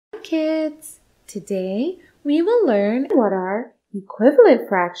kids! Today we will learn what are equivalent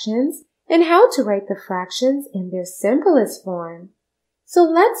fractions and how to write the fractions in their simplest form. So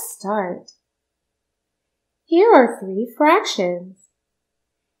let's start. Here are three fractions.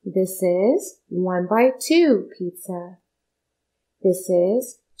 This is 1/2 pizza. This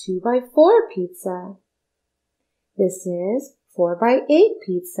is 2/4 pizza. This is 4/8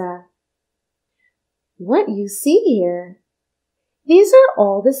 pizza. What you see here? These are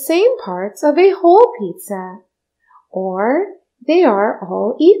all the same parts of a whole pizza, or they are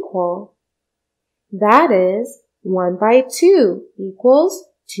all equal. That is, 1/2 equals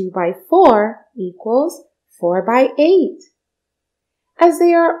 2/4 equals 4/8, as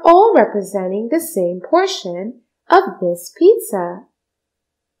they are all representing the same portion of this pizza.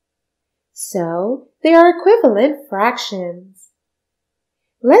 So, they are equivalent fractions.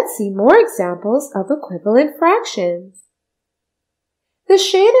 Let's see more examples of equivalent fractions. The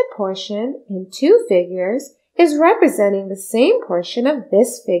shaded portion in two figures is representing the same portion of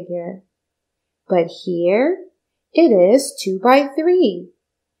this figure. But here it is 2/3,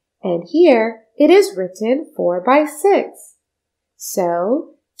 and here it is written 4/6.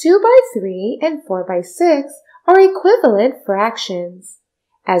 So 2/3 and 4/6 are equivalent fractions,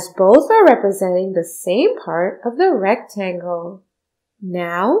 as both are representing the same part of the rectangle.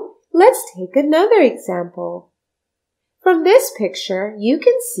 Now let's take another example. From this picture, you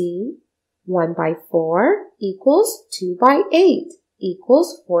can see 1/4 equals 2/8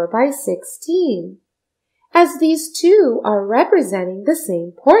 equals 4/16, as these two are representing the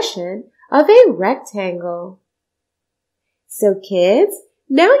same portion of a rectangle. So kids,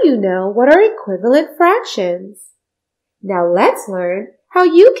 now you know what are equivalent fractions. Now let's learn how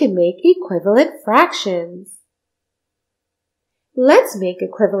you can make equivalent fractions. Let's make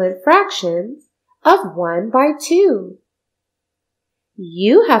equivalent fractions of 1/2.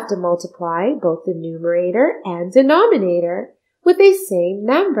 You have to multiply both the numerator and denominator with a same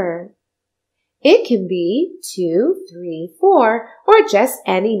number. It can be 2, 3, 4, or just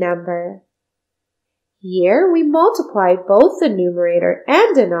any number. Here we multiply both the numerator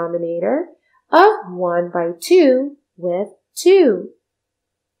and denominator of 1/2 with 2.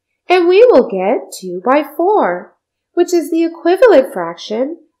 And we will get 2/4, which is the equivalent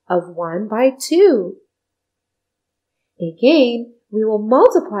fraction of 1/2. Again, we will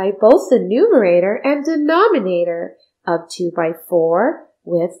multiply both the numerator and denominator of 2/4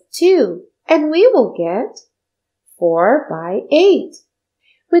 with 2, and we will get 4/8,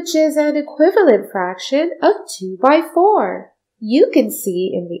 which is an equivalent fraction of 2/4. You can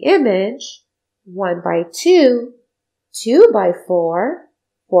see in the image 1/2, 2/4,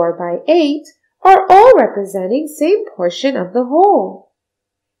 4/8 are all representing same portion of the whole.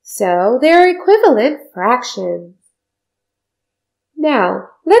 So they are equivalent fractions. Now,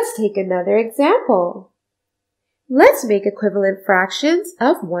 let's take another example. Let's make equivalent fractions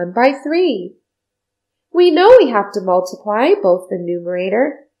of 1/3. We know we have to multiply both the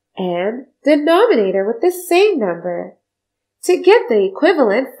numerator and denominator with the same number to get the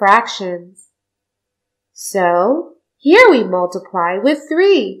equivalent fractions. So, here we multiply with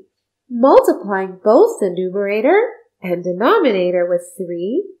 3. Multiplying both the numerator and denominator with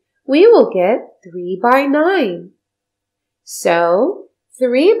 3, we will get 3/9. So,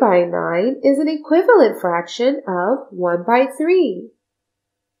 3/9 is an equivalent fraction of 1/3.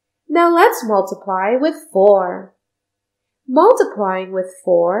 Now let's multiply with 4. Multiplying with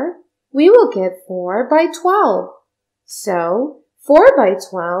 4, we will get 4/12. So,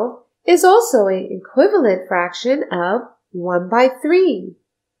 4/12 is also an equivalent fraction of 1/3.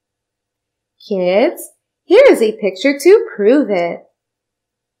 Kids, here is a picture to prove it.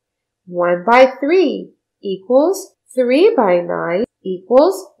 1/3 equals 3/9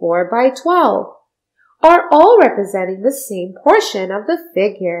 equals 4/12, are all representing the same portion of the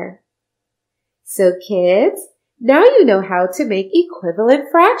figure. So kids, now you know how to make equivalent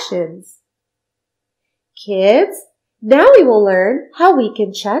fractions. Kids, now we will learn how we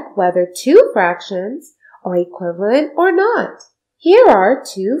can check whether two fractions are equivalent or not. Here are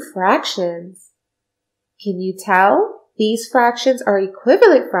two fractions. Can you tell these fractions are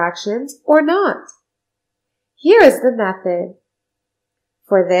equivalent fractions or not? Here is the method.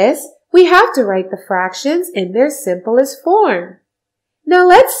 For this, we have to write the fractions in their simplest form. Now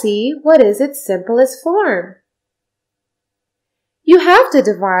let's see what is its simplest form. You have to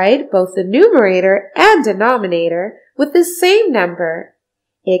divide both the numerator and denominator with the same number.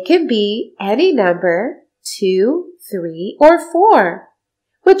 It can be any number, 2, 3, or 4,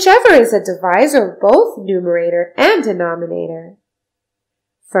 whichever is a divisor of both numerator and denominator.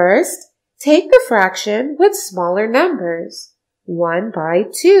 First, take the fraction with smaller numbers. 1 by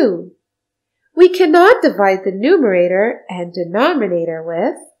 2. We cannot divide the numerator and denominator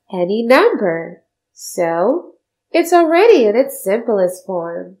with any number, so it's already in its simplest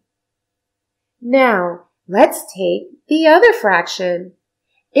form. Now, let's take the other fraction.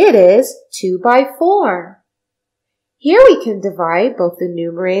 It is 2 by 4. Here we can divide both the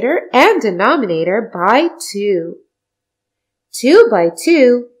numerator and denominator by 2. 2 by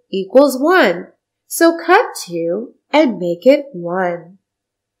 2 equals 1, so cut 2 and make it 1.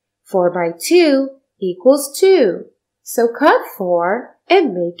 4 by 2 equals 2, so cut 4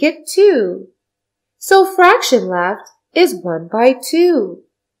 and make it 2. So fraction left is 1 by 2,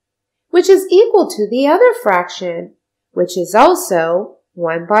 which is equal to the other fraction, which is also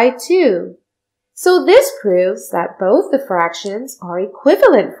 1 by 2. So this proves that both the fractions are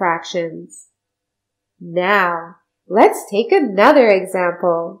equivalent fractions. Now, let's take another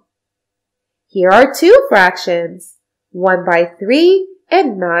example. Here are two fractions, 1 by 3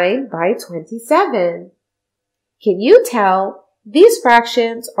 and 9 by 27. Can you tell these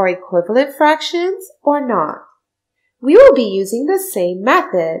fractions are equivalent fractions or not? We will be using the same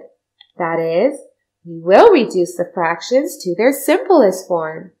method. That is, we will reduce the fractions to their simplest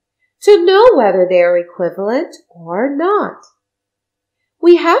form to know whether they are equivalent or not.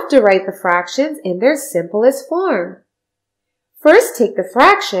 We have to write the fractions in their simplest form. First, take the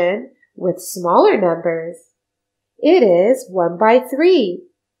fraction with smaller numbers. It is 1 by 3.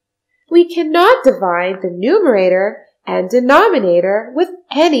 We cannot divide the numerator and denominator with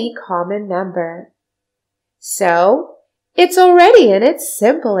any common number. So, it's already in its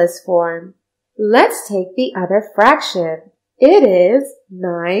simplest form. Let's take the other fraction. It is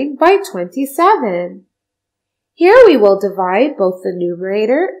 9 by 27. Here we will divide both the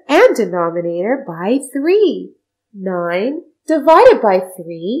numerator and denominator by 3. 9 divided by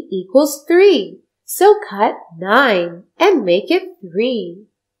 3 equals 3, so cut 9 and make it 3.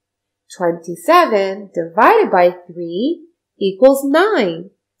 27 divided by 3 equals 9,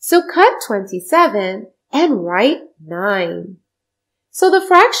 so cut 27 and write 9. So the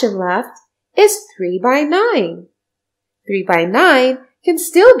fraction left is 3 by 9. 3 by 9 can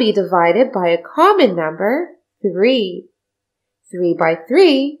still be divided by a common number, 3. 3 by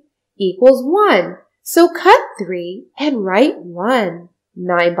 3 equals 1, so cut 3 and write 1.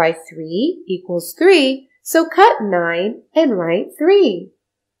 9 by 3 equals 3, so cut 9 and write 3.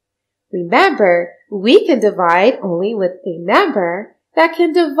 Remember, we can divide only with a number that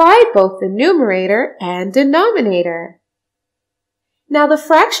can divide both the numerator and denominator. Now the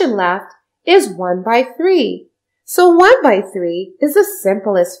fraction left is 1 by 3. So 1 by 3 is the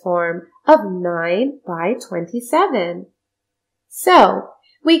simplest form of 9 by 27. So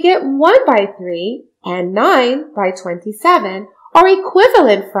we get 1 by 3 and 9 by 27 are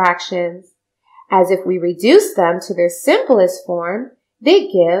equivalent fractions. As if we reduce them to their simplest form, they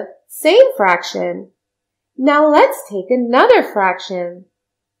give same fraction. Now let's take another fraction.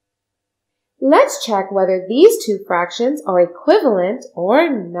 Let's check whether these two fractions are equivalent or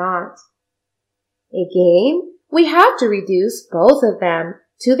not. Again, we have to reduce both of them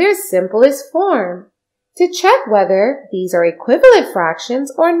to their simplest form to check whether these are equivalent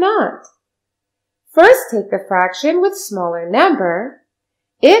fractions or not. First, take the fraction with smaller number.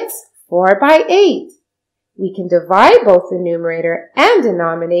 It's 4 by 8. We can divide both the numerator and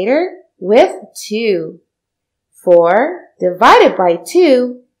denominator with 2. 4 divided by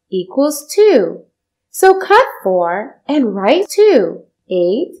 2 equals 2. So cut 4 and write 2.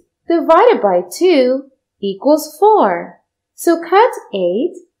 8 divided by 2 equals 4. So cut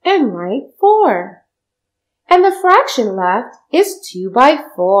 8 and write 4. And the fraction left is 2 by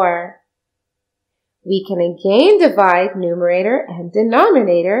 4. We can again divide numerator and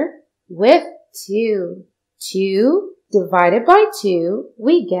denominator with 2. 2 divided by 2,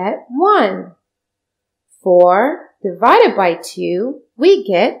 we get 1. 4 divided by 2, we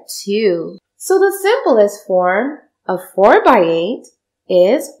get 2. So the simplest form of 4 by 8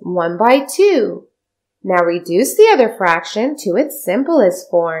 is 1 by 2. Now reduce the other fraction to its simplest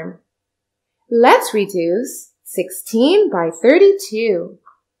form. Let's reduce 16 by 32.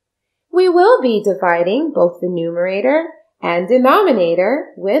 We will be dividing both the numerator and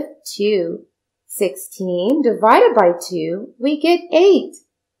denominator with 2. 16 divided by 2, we get 8.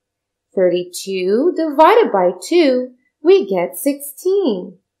 32 divided by 2, we get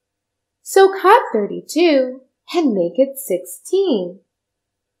 16. So cut 32 and make it 16.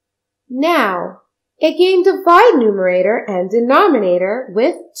 Now, again divide numerator and denominator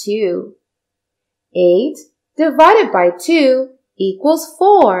with 2. 8 divided by 2 equals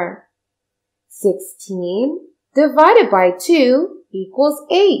 4. 16 divided by 2 equals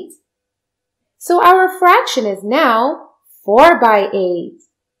 8. So our fraction is now 4 by 8.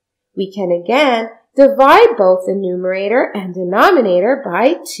 We can again divide both the numerator and denominator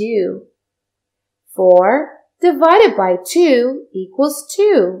by 2. 4 divided by 2 equals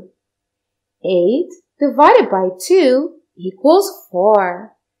 2. 8 divided by 2 equals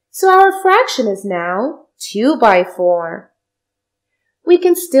 4. So our fraction is now 2 by 4. We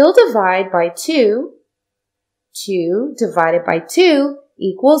can still divide by 2. 2 divided by 2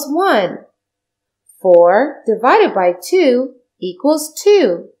 equals 1. 4 divided by 2 equals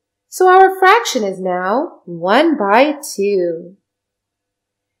 2. So our fraction is now 1 by 2.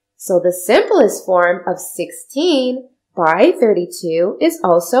 So the simplest form of 16 by 32 is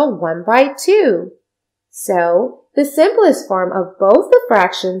also 1 by 2. So the simplest form of both the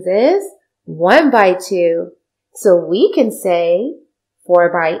fractions is 1 by 2. So we can say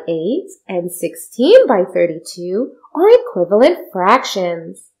 4 by 8 and 16 by 32 are equivalent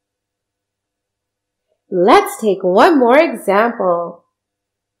fractions. Let's take one more example.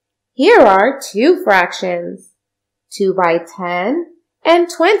 Here are two fractions, 2 by 10 and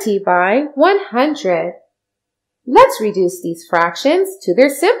 20 by 100. Let's reduce these fractions to their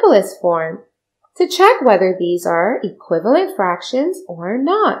simplest form to check whether these are equivalent fractions or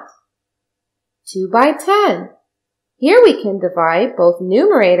not. 2 by 10. Here we can divide both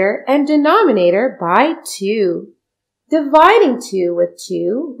numerator and denominator by 2. Dividing 2 with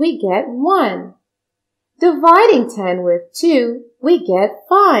 2, we get 1. Dividing 10 with 2, we get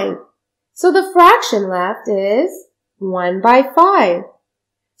 5. So the fraction left is 1 by 5.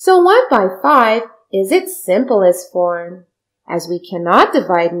 So 1 by 5 is its simplest form, as we cannot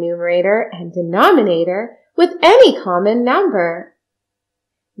divide numerator and denominator with any common number.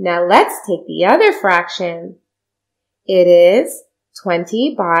 Now let's take the other fraction. It is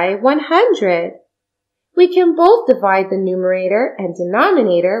 20 by 100. We can both divide the numerator and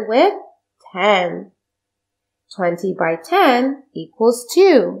denominator with 10. 20 by 10 equals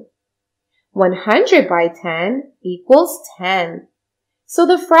 2. 100 by 10 equals 10. So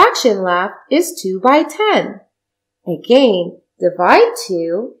the fraction left is 2 by 10. Again, divide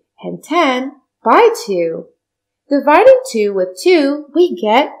 2 and 10 by 2. Dividing 2 with 2, we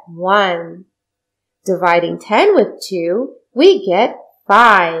get 1. Dividing 10 with 2, we get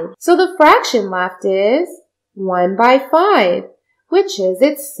 5. So the fraction left is 1 by 5, which is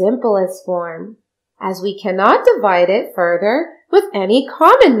its simplest form, as we cannot divide it further with any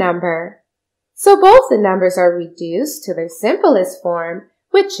common number. So both the numbers are reduced to their simplest form,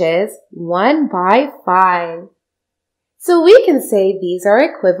 which is 1 by 5. So we can say these are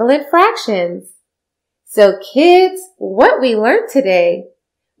equivalent fractions. So kids, what we learned today?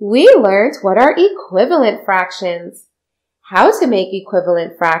 We learned what are equivalent fractions, how to make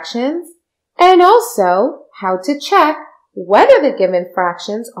equivalent fractions, and also how to check whether the given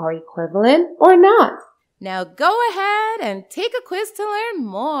fractions are equivalent or not. Now go ahead and take a quiz to learn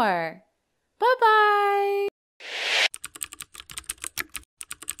more. Bye-bye!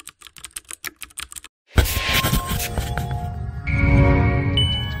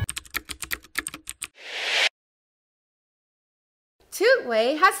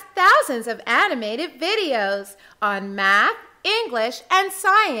 Tutway has thousands of animated videos on math, English, and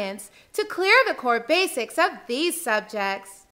science to clear the core basics of these subjects.